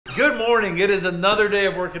Good morning. It is another day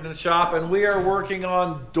of working in the shop, and we are working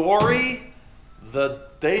on Dory, the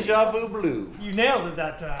Deja Vu Blue. You nailed it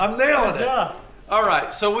that time. I'm nailing Good job. All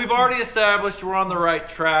right, so we've already established we're on the right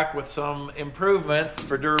track with some improvements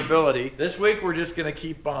for durability. This week we're just gonna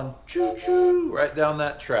keep on choo-choo right down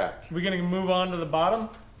that track. We're gonna move on to the bottom?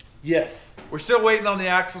 Yes. We're still waiting on the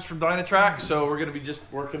axles from Dynatrack, so we're gonna be just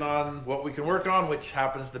working on what we can work on, which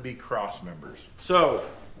happens to be cross members. So,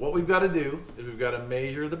 what we've gotta do is we've gotta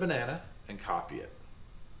measure the banana and copy it.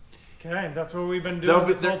 Okay, that's what we've been doing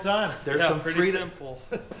this whole time. There's some pretty freedom. simple.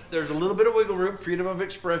 There's a little bit of wiggle room, freedom of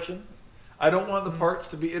expression. I don't want the parts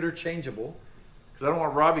to be interchangeable because I don't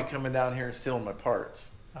want Robbie coming down here and stealing my parts.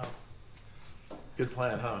 Oh. Good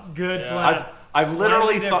plan, huh? Good plan. I've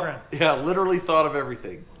literally different. thought of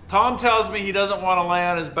everything. Tom tells me he doesn't want to lay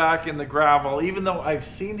on his back in the gravel, even though I've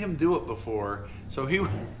seen him do it before. So he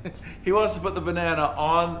wants to put the banana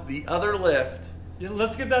on the other lift. Yeah,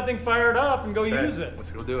 let's get that thing fired up and go use it.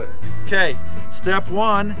 Let's go do it. Okay, step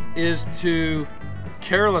one is to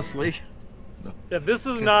carelessly. Yeah, this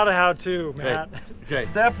is not a how-to, Matt. Okay.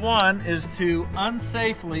 Step one is to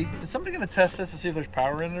unsafely. Is somebody going to test this to see if there's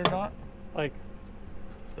power in it or not? Like,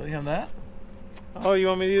 don't you have that? Oh, you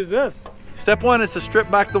want me to use this? Step one is to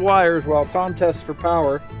strip back the wires while Tom tests for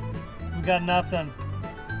power. We got nothing.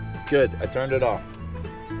 Good, I turned it off.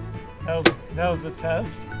 That was a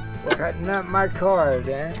test. Cutting up my cord,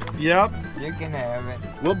 eh? Yep. You can have it.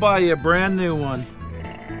 We'll buy you a brand new one.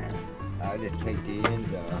 I'll just take the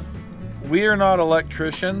end off. We are not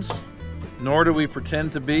electricians, nor do we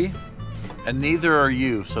pretend to be, and neither are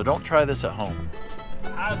you, so don't try this at home.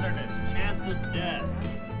 Hazardous, chance of death.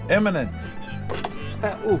 Imminent.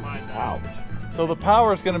 Ooh, ouch. So the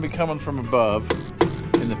power is going to be coming from above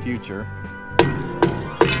in the future.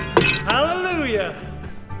 Hallelujah!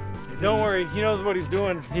 Don't worry, he knows what he's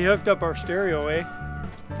doing. He hooked up our stereo, eh?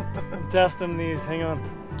 I'm testing these, hang on.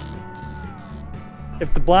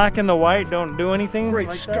 If the black and the white don't do anything Great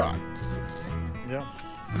like Scott. Yeah.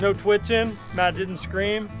 that, no twitching, Matt didn't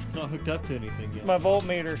scream. It's not hooked up to anything yet. My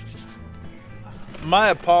voltmeter. My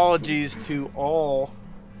apologies to all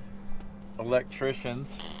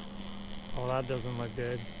electricians. Oh, that doesn't look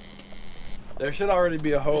good. There should already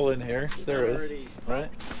be a hole in here. There is, right?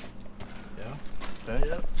 Yeah. Okay.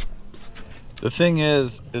 Yep. The thing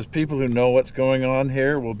is people who know what's going on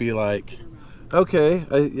here will be like, okay,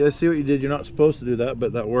 I see what you did. You're not supposed to do that,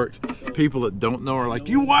 but that works. People that don't know are like,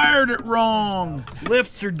 you wired it wrong.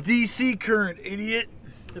 Lifts are DC current, idiot.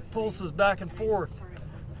 It pulses back and forth.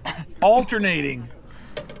 Alternating.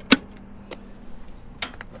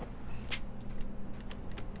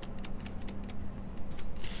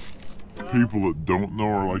 People that don't know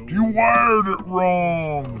are like, you wired it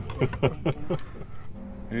wrong.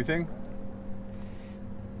 Anything?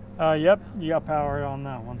 Yep, you got power on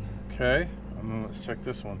that one. Okay, and then let's check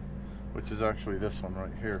this one, which is actually this one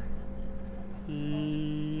right here.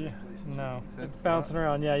 No, it's bouncing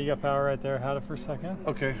around. Yeah, you got power right there. Had it for a second.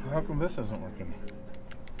 Okay, how come this isn't working?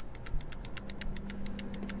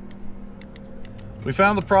 We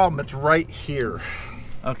found the problem. It's right here.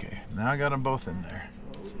 Okay, now I got them both in there.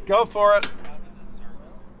 Go for it.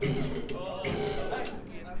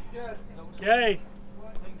 Okay.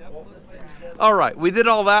 All right, we did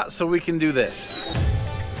all that so we can do this.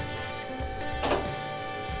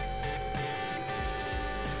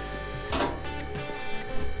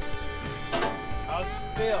 How's it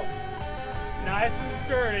feel? Nice and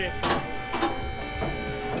sturdy.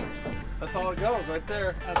 That's all it goes right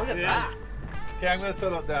there. Look at that. Okay, I'm gonna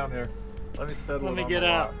settle it down here. Let me settle it Let me on get the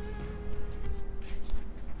out. rocks.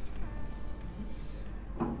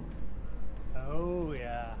 Oh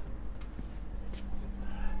yeah.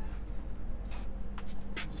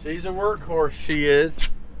 She's a workhorse, she is.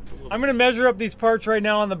 I'm gonna measure up these parts right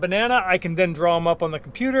now on the banana. I can then draw them up on the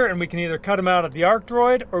computer and we can either cut them out at the Arc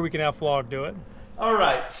Droid or we can have Flog do it. All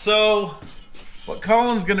right, so what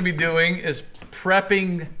Colin's gonna be doing is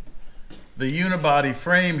prepping the unibody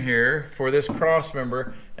frame here for this cross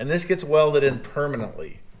member, and this gets welded in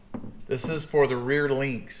permanently. This is for the rear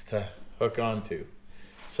links to hook onto.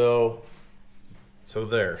 So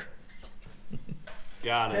there.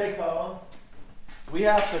 Got it. Okay, Colin. We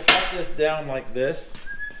have to cut this down like this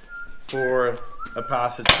for a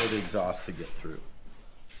passage for the exhaust to get through.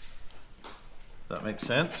 Does that make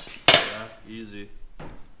sense? Yeah, easy.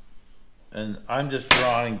 And I'm just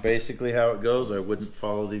drawing basically how it goes. I wouldn't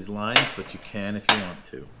follow these lines, but you can if you want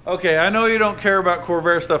to. Okay, I know you don't care about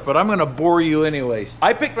Corvair stuff, but I'm gonna bore you anyways.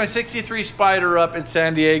 I picked my 63 Spider up in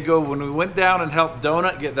San Diego when we went down and helped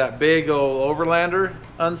Donut get that big old Overlander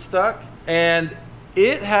unstuck. And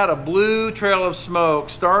It had a blue trail of smoke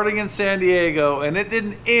starting in San Diego, and it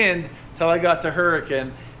didn't end till I got to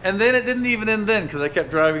Hurricane. And then it didn't even end then because I kept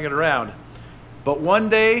driving it around. But one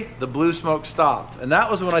day, the blue smoke stopped, and that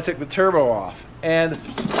was when I took the turbo off. And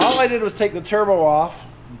all I did was take the turbo off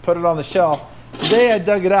and put it on the shelf. Today I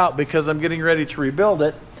dug it out because I'm getting ready to rebuild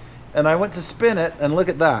it, and I went to spin it, and look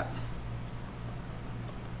at that.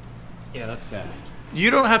 Yeah, that's bad. You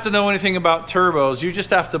don't have to know anything about turbos, you just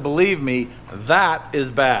have to believe me, that is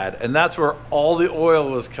bad. And that's where all the oil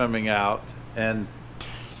was coming out and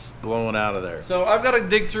blowing out of there. So I've got to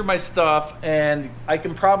dig through my stuff, and I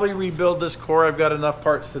can probably rebuild this core. I've got enough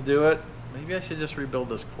parts to do it. Maybe I should just rebuild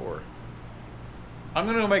this core. I'm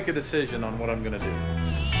gonna make a decision on what I'm gonna do.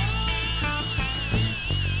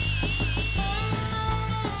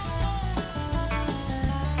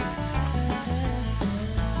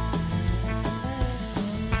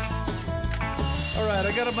 All right,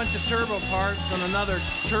 I got a bunch of turbo parts on another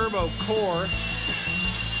turbo core.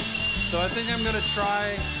 So I think I'm gonna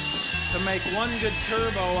try to make one good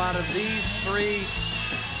turbo out of these 3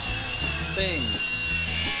 things.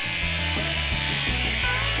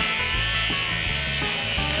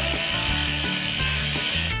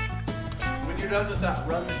 When you're done with that,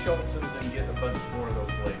 run the Schultzens and get a bunch more of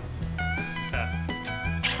those blades.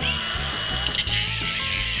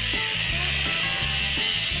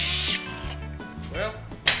 Well,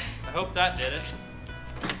 I hope that did it.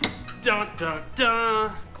 Dun dun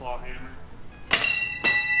dun! Claw hammer.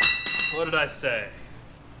 What did I say?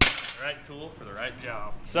 The right tool for the right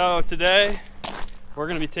job. So today, we're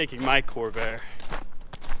gonna be taking my Corvair.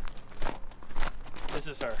 This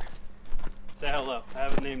is her. Say hello. I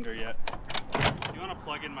haven't named her yet. You wanna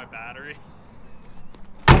plug in my battery?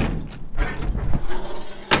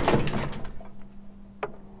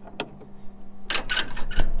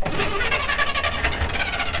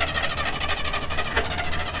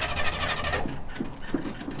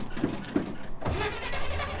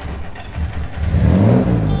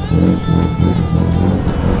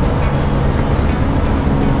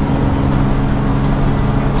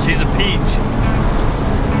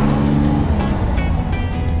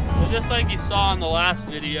 Like you saw in the last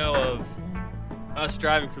video of us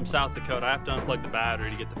driving from South Dakota, I have to unplug the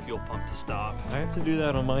battery to get the fuel pump to stop. I have to do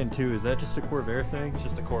that on mine too. Is that just a Corvair thing? It's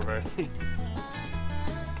just a Corvair thing.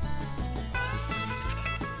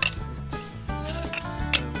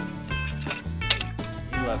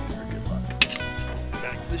 For good luck.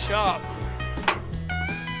 Back to the shop.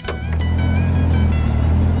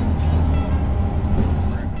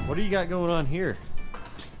 What do you got going on here?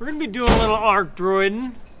 We're gonna be doing a little arc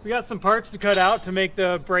droiding. We got some parts to cut out to make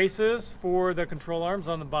the braces for the control arms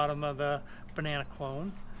on the bottom of the banana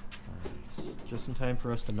clone. It's just in time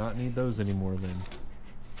for us to not need those anymore then.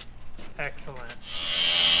 Excellent.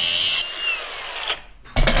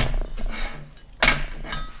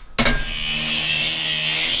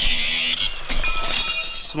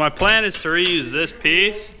 So my plan is to reuse this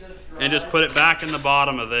piece and just put it back in the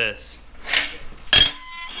bottom of this.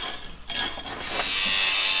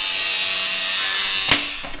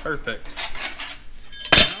 Perfect.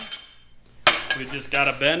 We just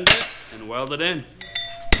gotta bend it and weld it in.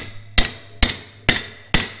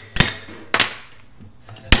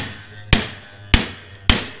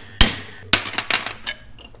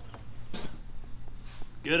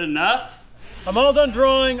 Good enough? I'm all done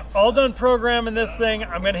drawing, all done programming this thing.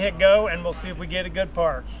 I'm gonna hit go and we'll see if we get a good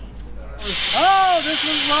part. Oh, this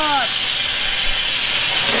was locked.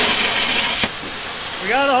 We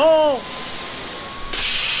got a hole.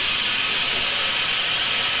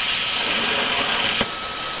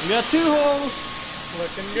 We got 2 holes.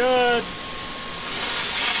 Looking good.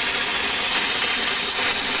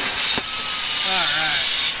 All right.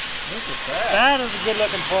 Look at that. That is a good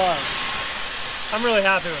looking part. I'm really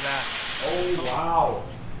happy with that. Oh, wow.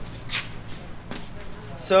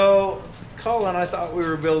 So, Colin, I thought we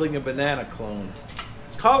were building a banana clone.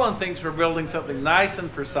 Colin thinks we're building something nice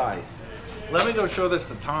and precise. Let me go show this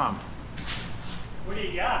to Tom. What do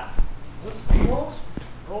you got? Those spools?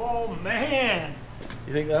 Oh, man.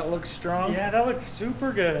 You think that looks strong? Yeah, that looks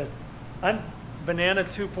super good. Banana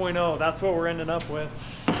 2.0, that's what we're ending up with.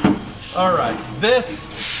 All right, this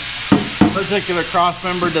particular cross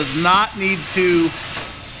member does not need to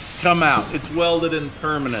come out. It's welded in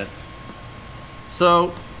permanent.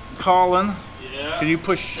 So, Colin, Yeah. can you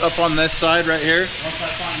push up on this side right here? Once I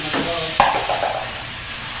find my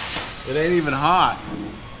glove. It ain't even hot.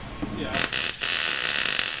 Yeah.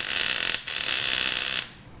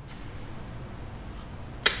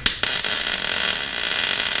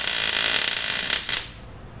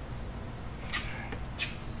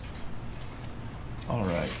 All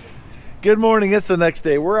right. Good morning, it's the next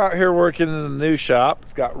day. We're out here working in the new shop.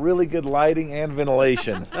 It's got really good lighting and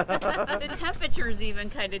ventilation. The temperature's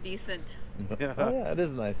even kind of decent. Yeah. Oh yeah, it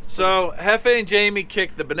is nice. So Hefe and Jamie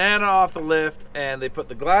kicked the banana off the lift and they put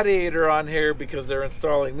the Gladiator on here because they're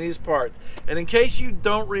installing these parts. And in case you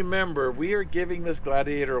don't remember, we are giving this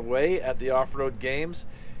Gladiator away at the off-road games.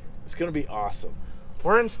 It's gonna be awesome.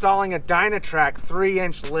 We're installing a Dynatrack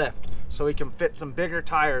 3-inch lift so we can fit some bigger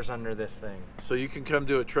tires under this thing. So you can come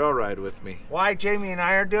do a trail ride with me. Why Jamie and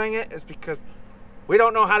I are doing it is because we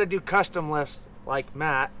don't know how to do custom lifts like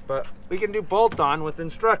Matt, but we can do bolt-on with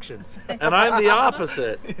instructions. And I'm the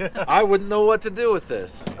opposite. I wouldn't know what to do with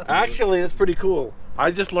this. Actually, it's pretty cool.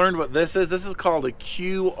 I just learned what this is. This is called a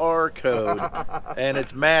QR code, and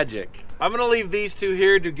it's magic. I'm gonna leave these two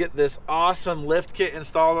here to get this awesome lift kit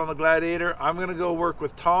installed on the Gladiator. I'm gonna go work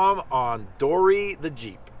with Tom on Dory the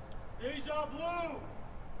Jeep. Deja blue!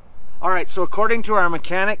 All right, so according to our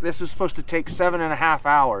mechanic, this is supposed to take 7.5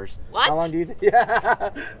 hours. What? How long do you think? Yeah.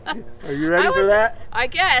 Are you ready for that? I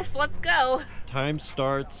guess. Let's go. Time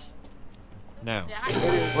starts now.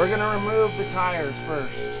 We're gonna remove the tires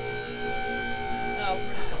first.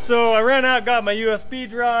 So I ran out, got my USB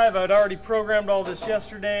drive. I'd already programmed all this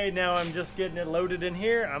yesterday. Now I'm just getting it loaded in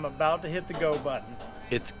here. I'm about to hit the go button.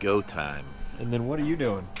 It's go time. And then what are you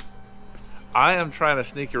doing? I am trying to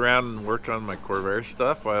sneak around and work on my Corvair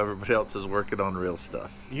stuff while everybody else is working on real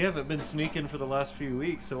stuff. You haven't been sneaking for the last few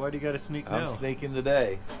weeks, so why do you got to sneak now? I'm sneaking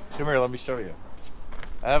today. Come here, let me show you.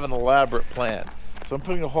 I have an elaborate plan. So I'm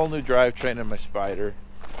putting a whole new drivetrain in my Spider.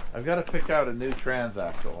 I've got to pick out a new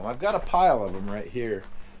transaxle, and I've got a pile of them right here,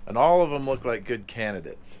 and all of them look like good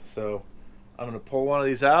candidates. So I'm going to pull one of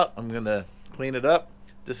these out. I'm going to clean it up,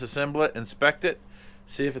 disassemble it, inspect it,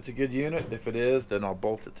 see if it's a good unit. If it is, then I'll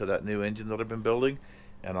bolt it to that new engine that I've been building,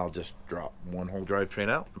 and I'll just drop one whole drivetrain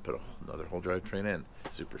out and put another whole drivetrain in.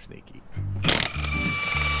 Super sneaky.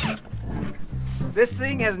 This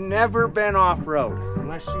thing has never been off-road,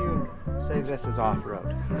 unless you say this is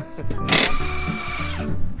off-road.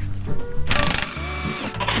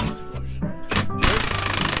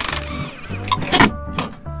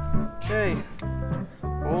 Okay,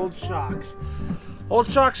 old shocks. Old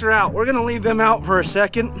shocks are out. We're gonna leave them out for a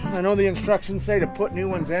second. I know the instructions say to put new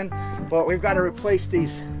ones in, but we've got to replace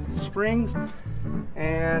these springs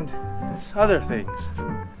and other things.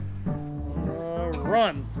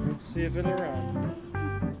 Run. Let's see if it'll run.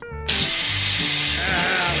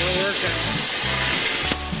 Ah, we're working.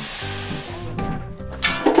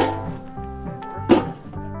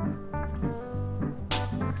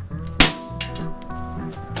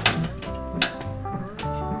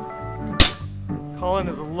 Colin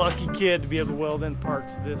is a lucky kid to be able to weld in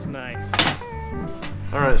parts this nice.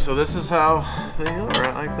 All right, so this is how they go,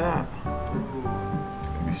 right like that. It's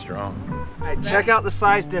gonna be strong. All right, check out the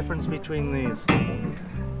size difference between these.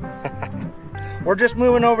 We're just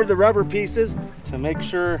moving over the rubber pieces to make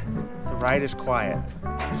sure the ride is quiet.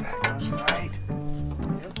 That goes right.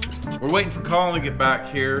 We're waiting for Colin to get back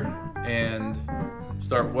here and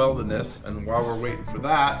start welding this, and while we're waiting for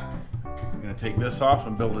that, I'm gonna take this off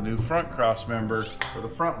and build a new front cross member for the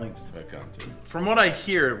front links to hook onto. From what I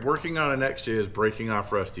hear, working on an XJ is breaking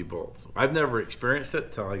off rusty bolts. I've never experienced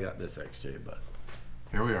it till I got this XJ, but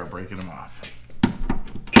here we are breaking them off.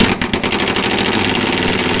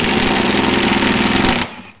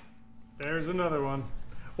 There's another one.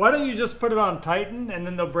 Why don't you just put it on Titan and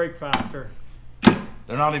then they'll break faster?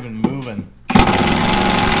 They're not even moving.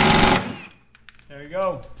 There you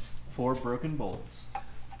go. 4 broken bolts.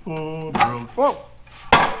 Whoa!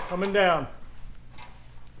 Coming down.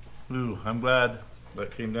 Ooh, I'm glad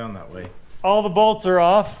that came down that way. All the bolts are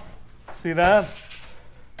off. See that?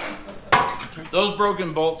 Those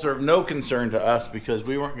broken bolts are of no concern to us because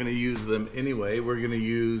we weren't going to use them anyway. We're going to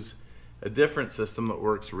use a different system that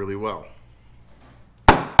works really well.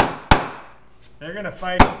 They're going to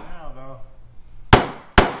fight it now, though.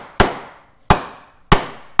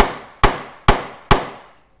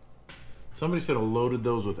 Somebody should have loaded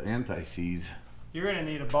those with anti-seize. You're going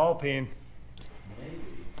to need a ball peen.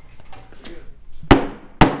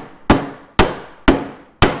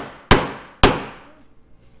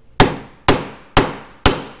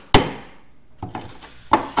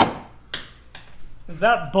 Is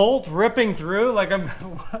that bolt ripping through? Like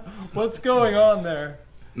what's going on there?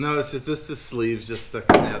 No, it's just this sleeve's just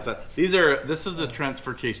stuck on the outside. This is a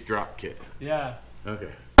transfer case drop kit. Yeah. Okay.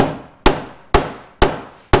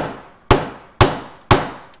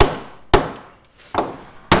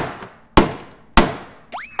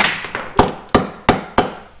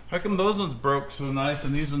 How come those ones broke so nice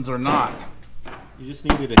and these ones are not? You just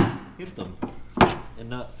needed to hit them and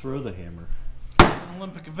not throw the hammer. It's an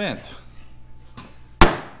Olympic event.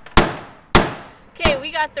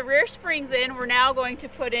 got the rear springs in, we're now going to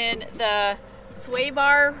put in the sway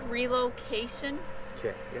bar relocation.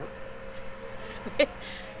 Okay, yep.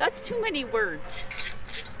 That's too many words.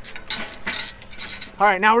 All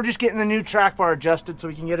right, now we're just getting the new track bar adjusted so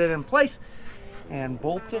we can get it in place and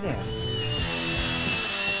bolt it in.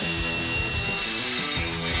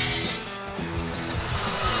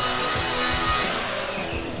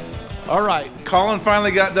 All right, Colin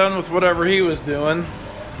finally got done with whatever he was doing,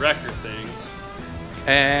 Record things.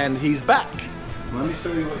 and he's back. Let me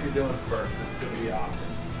show you what you're doing first. It's gonna be awesome.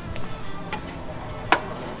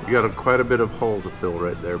 You got quite a bit of hole to fill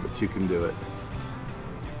right there, but you can do it.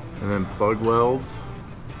 And then plug welds.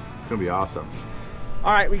 It's gonna be awesome.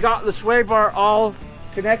 All right, we got the sway bar all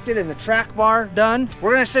connected and the track bar done.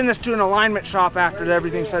 We're gonna send this to an alignment shop after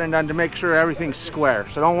everything's said and done to make sure everything's square,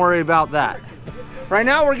 so don't worry about that. Right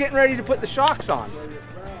now, we're getting ready to put the shocks on.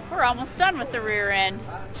 We're almost done with the rear end.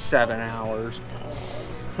 7 hours.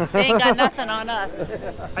 They ain't got nothing on us.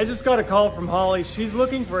 I just got a call from Holly. She's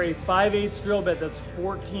looking for a 5/8 drill bit that's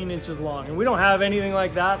 14 inches long. And we don't have anything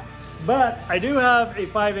like that, but I do have a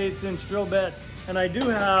 5/8 inch drill bit and I do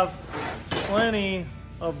have plenty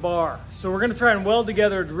of bar. So we're gonna try and weld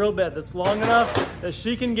together a drill bit that's long enough that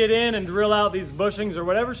she can get in and drill out these bushings or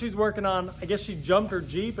whatever she's working on. I guess she jumped her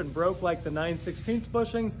Jeep and broke like the 9/16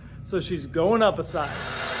 bushings, so she's going up a size.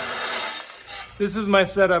 This is my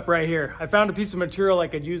setup right here. I found a piece of material I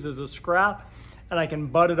could use as a scrap and I can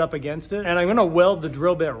butt it up against it. And I'm gonna weld the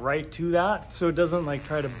drill bit right to that so it doesn't like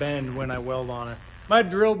try to bend when I weld on it. My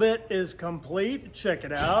drill bit is complete. Check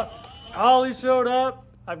it out. Holly showed up.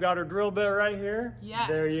 I've got her drill bit right here. Yes.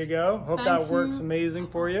 There you go. Hope that works amazing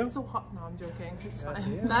for you. It's so hot. No, I'm joking. It's fine.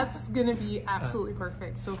 Yeah. That's gonna be absolutely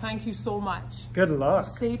perfect. So thank you so much. Good luck.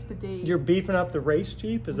 You saved the day. You're beefing up the race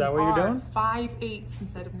Jeep? Is that what you're doing? 5/8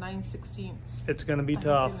 instead of 9/16. It's gonna be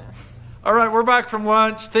tough. Goodness. All right, we're back from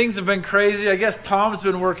lunch. Things have been crazy. I guess Tom's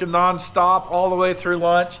been working nonstop all the way through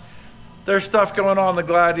lunch. There's stuff going on the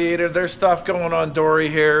Gladiator. There's stuff going on Dory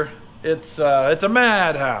here. It's a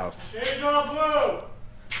madhouse. Change all blue.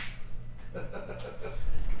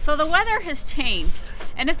 So the weather has changed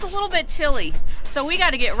and it's a little bit chilly. So we got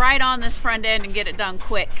to get right on this front end and get it done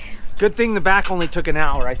quick. Good thing the back only took an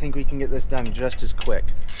hour. I think we can get this done just as quick.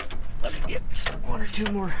 Let me get 1 or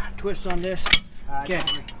 2 more twists on this. Okay,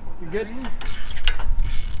 you good?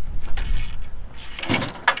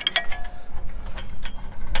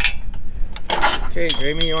 Okay,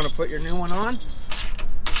 Jamie, you want to put your new one on?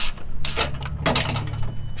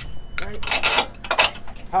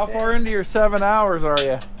 How far into your 7 hours are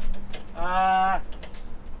you? 1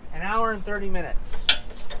 hour and 30 minutes.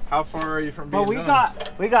 How far are you from being done?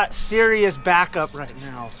 We got serious backup right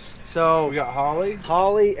now. So we got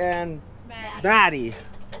Holly and Maddie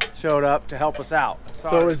showed up to help us out.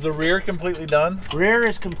 So is the rear completely done? Rear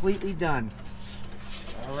is completely done.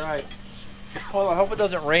 All right. Well, I hope it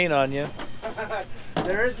doesn't rain on you.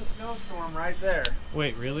 There is a snowstorm right there.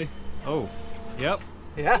 Wait, really? Oh, yep.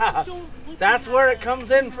 Yeah, that's where it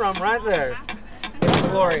comes in from, right there. It's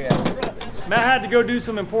glorious. Matt had to go do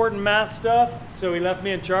some important math stuff, so he left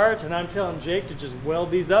me in charge, and I'm telling Jake to just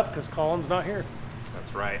weld these up because Colin's not here.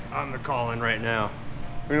 That's right, I'm the Colin right now.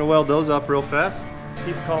 We're gonna weld those up real fast.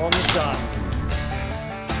 He's calling the shots.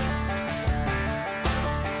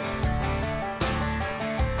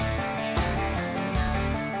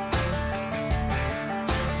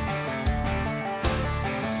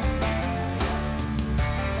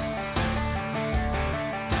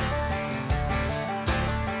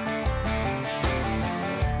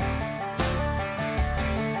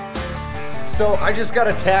 So I just got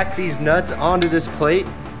to tack these nuts onto this plate,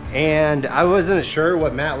 and I wasn't sure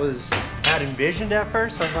what Matt had envisioned at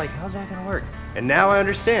first. I was like, how's that gonna work? And now I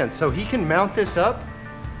understand. So he can mount this up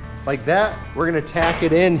like that. We're gonna tack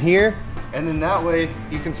it in here, and then that way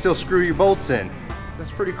you can still screw your bolts in.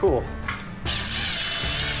 That's pretty cool.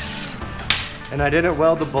 And I didn't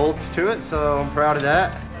weld the bolts to it, so I'm proud of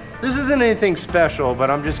that. This isn't anything special,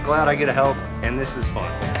 but I'm just glad I get to help, and this is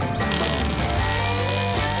fun.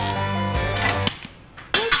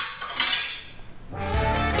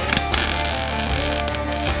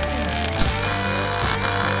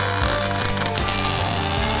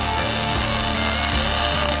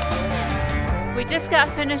 We just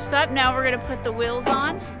got finished up. Now we're gonna put the wheels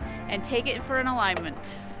on and take it for an alignment.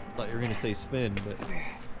 I thought you were gonna say spin, but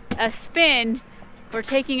A spin. We're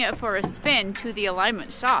taking it for a spin to the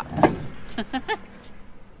alignment shop.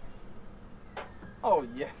 Oh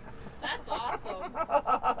yeah. That's awesome.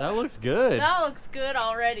 that looks good. That looks good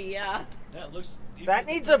already, yeah. That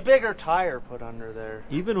needs a bigger tire put under there.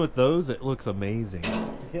 Even with those, it looks amazing.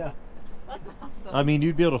 Yeah. That's awesome. I mean,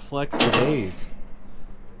 you'd be able to flex for days.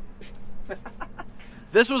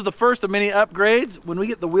 This was the first of many upgrades. When we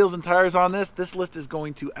get the wheels and tires on this, this lift is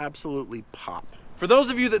going to absolutely pop. For those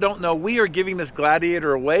of you that don't know, we are giving this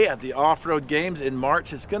Gladiator away at the Off-Road Games in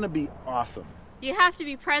March. It's gonna be awesome. You have to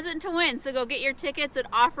be present to win, so go get your tickets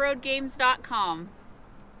at offroadgames.com.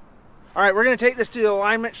 All right, we're gonna take this to the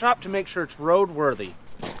alignment shop to make sure it's roadworthy.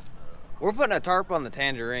 We're putting a tarp on the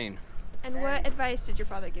Tangerine. And what advice did your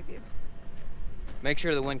father give you? Make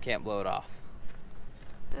sure the wind can't blow it off.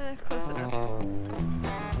 Close enough.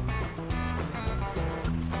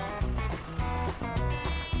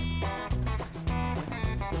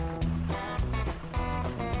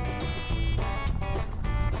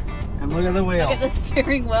 And look at the wheel. Look at the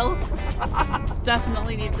steering wheel.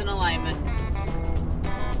 Definitely needs an alignment.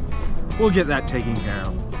 We'll get that taken care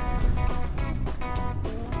of.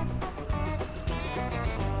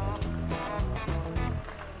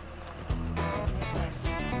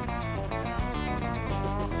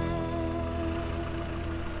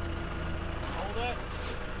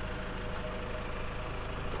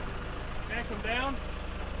 Come down.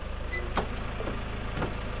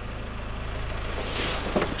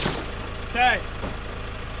 Okay.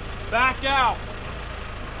 Back out.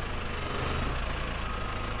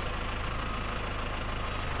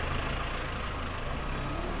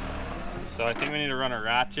 So I think we need to run a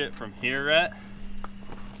ratchet from here, Rhett,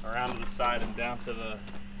 around to the side and down to the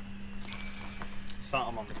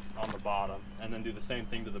something on the bottom, and then do the same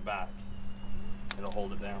thing to the back. It'll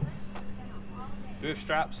hold it down. Do we have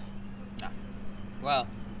straps? No. Well,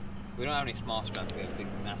 we don't have any small straps. We have big,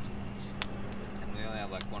 massive ones. And we only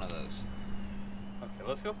have like one of those. Okay,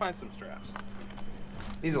 let's go find some straps.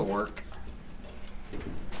 These will work.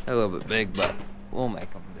 They're a little bit big, but we'll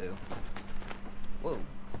make them do. Whoa.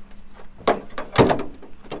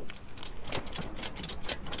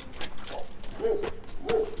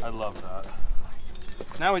 I love that.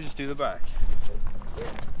 Now we just do the back.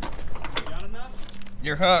 Got enough?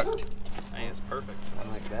 You're hooked. Hey, it's perfect. I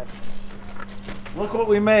like that. Look what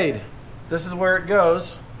we made. This is where it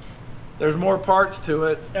goes. There's more parts to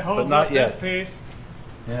it, It holds but not up yet. this piece.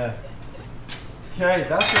 Yes. Okay,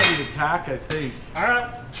 that's ready to tack, I think. All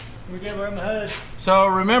right, we get around the hood. So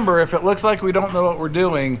remember, if it looks like we don't know what we're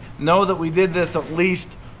doing, know that we did this at least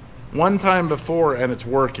one time before and it's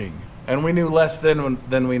working. And we knew less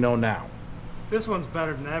than we know now. This one's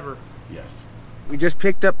better than ever. Yes. We just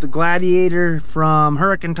picked up the Gladiator from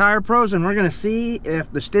Hurricane Tire Pros, and we're gonna see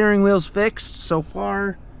if the steering wheel's fixed. So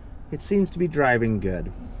far, it seems to be driving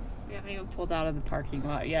good. We haven't even pulled out of the parking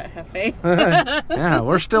lot yet, Hefe. Yeah,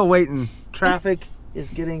 we're still waiting. Traffic is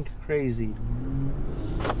getting crazy.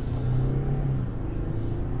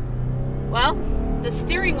 Well, the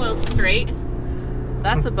steering wheel's straight.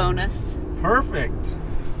 That's a bonus. Perfect.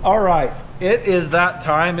 All right, it is that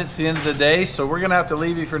time. It's the end of the day, so we're gonna have to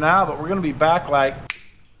leave you for now, but we're gonna be back like...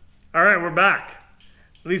 All right, we're back.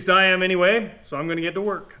 At least I am anyway, so I'm gonna get to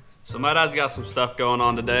work. So my dad's got some stuff going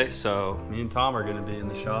on today, so me and Tom are gonna be in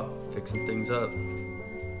the shop fixing things up,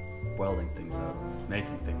 welding things up,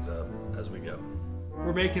 making things up as we go.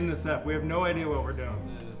 We're making this up. We have no idea what we're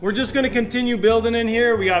doing. We're just gonna continue building in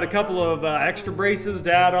here. We got a couple of extra braces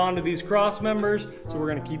to add on to these cross members, so we're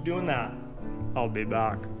gonna keep doing that. I'll be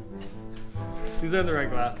back. These are the right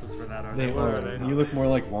glasses for that, aren't they? They are. You look more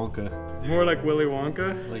like Wonka. More like Willy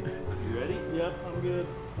Wonka? Like, you ready? Yep, I'm good.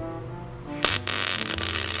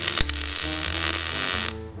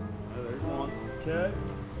 There's one. Okay.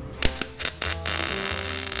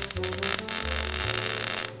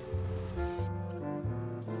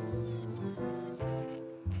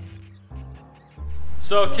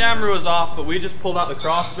 So camera was off, but we just pulled out the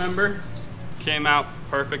cross member. Came out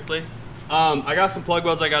perfectly. I got some plug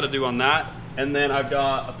welds I got to do on that, and then I've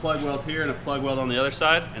got a plug weld here and a plug weld on the other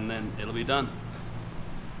side, and then it'll be done.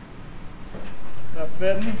 That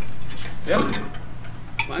fitting? Yep.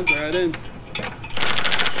 Mine's right in.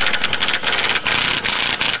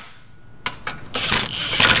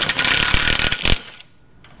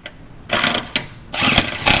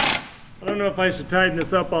 I don't know if I should tighten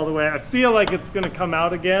this up all the way. I feel like it's going to come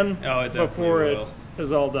out again before it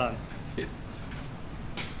is all done.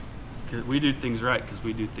 We do things right because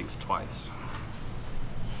we do things twice.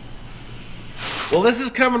 Well, this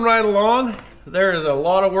is coming right along. There is a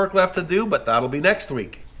lot of work left to do, but that'll be next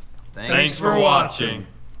week. Thanks for watching.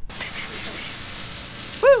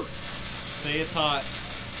 Woo! Say it's hot.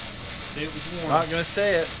 Say it was warm. Not gonna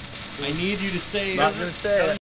say it. I need you to say it. Not gonna say it.